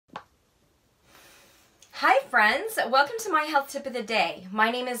friends, welcome to My Health Tip of the Day.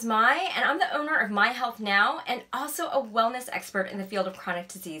 My name is Mai and I'm the owner of My Health Now and also a wellness expert in the field of chronic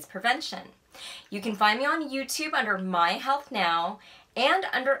disease prevention. You can find me on YouTube under My Health Now and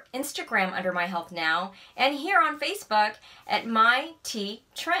under Instagram under My Health Now and here on Facebook at My T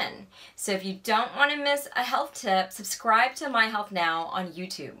Tren. So if you don't want to miss a health tip, subscribe to My Health Now on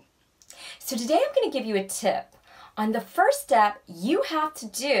YouTube. So today I'm going to give you a tip on the first step you have to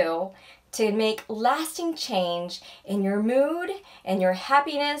do to make lasting change in your mood and your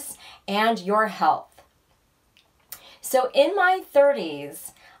happiness and your health. So in my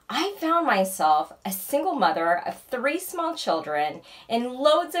 30s, I found myself a single mother of 3 small children in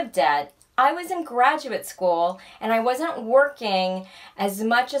loads of debt. I was in graduate school and I wasn't working as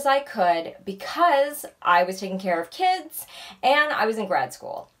much as I could because I was taking care of kids and I was in grad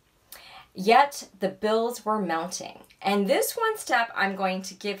school. Yet the bills were mounting. And this one step I'm going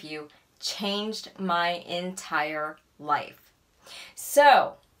to give you changed my entire life.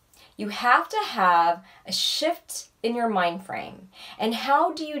 So you have to have a shift in your mind frame. And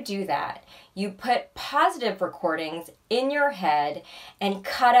how do you do that? You put positive recordings in your head and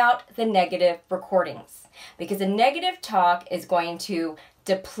cut out the negative recordings, because the negative talk is going to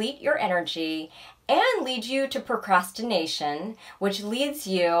deplete your energy and lead you to procrastination, which leads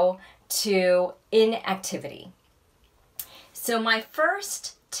you to inactivity. So my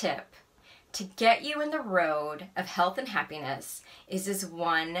first tip to get you in the road of health and happiness is this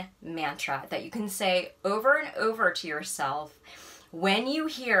one mantra that you can say over and over to yourself when you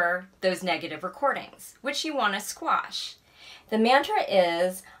hear those negative recordings, which you want to squash. The mantra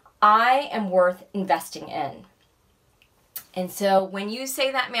is, I am worth investing in. And so when you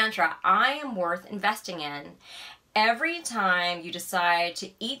say that mantra, I am worth investing in, every time you decide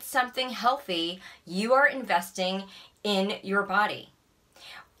to eat something healthy, you are investing in your body.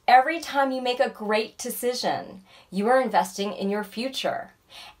 Every time you make a great decision, you are investing in your future.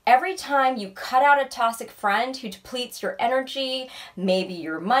 Every time you cut out a toxic friend who depletes your energy, maybe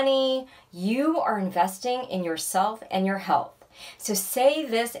your money, you are investing in yourself and your health. So say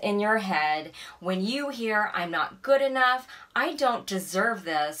this in your head when you hear, I'm not good enough, I don't deserve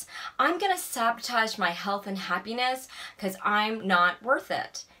this, I'm going to sabotage my health and happiness because I'm not worth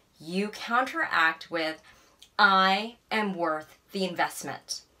it. You counteract with, I am worth the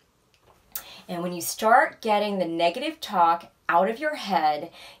investment. And when you start getting the negative talk out of your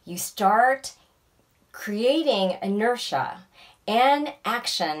head, you start creating inertia and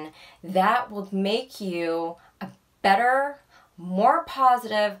action that will make you a better, more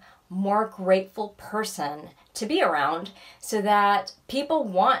positive, more grateful person to be around, so that people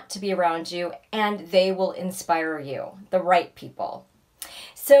want to be around you and they will inspire you, the right people.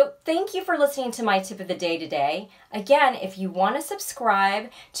 So thank you for listening to my tip of the day today. Again, if you want to subscribe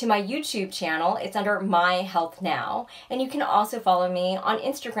to my YouTube channel, it's under My Health Now. And you can also follow me on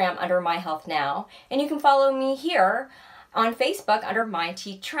Instagram under My Health Now. And you can follow me here on Facebook under My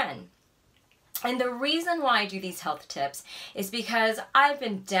T Tren. And the reason why I do these health tips is because I've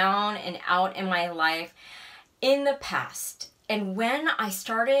been down and out in my life in the past. And when I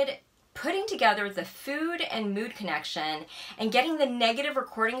started putting together the food and mood connection and getting the negative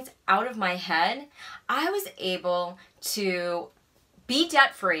recordings out of my head, I was able to be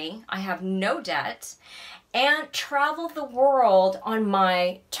debt-free, I have no debt, and travel the world on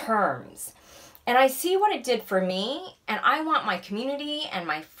my terms. And I see what it did for me, and I want my community and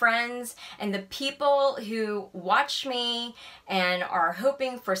my friends and the people who watch me and are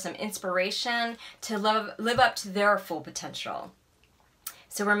hoping for some inspiration to live up to their full potential.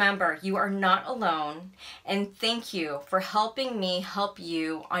 So remember, you are not alone, and thank you for helping me help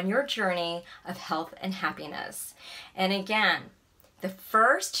you on your journey of health and happiness. And again, the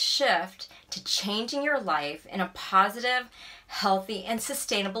first shift to changing your life in a positive, healthy, and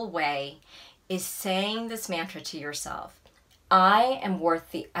sustainable way is saying this mantra to yourself, I am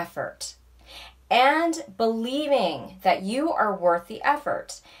worth the effort. And believing that you are worth the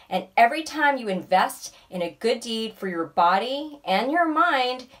effort. And every time you invest in a good deed for your body and your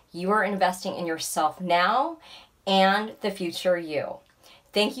mind, you are investing in yourself now and the future you.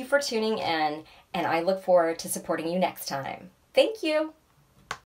 Thank you for tuning in, and I look forward to supporting you next time. Thank you.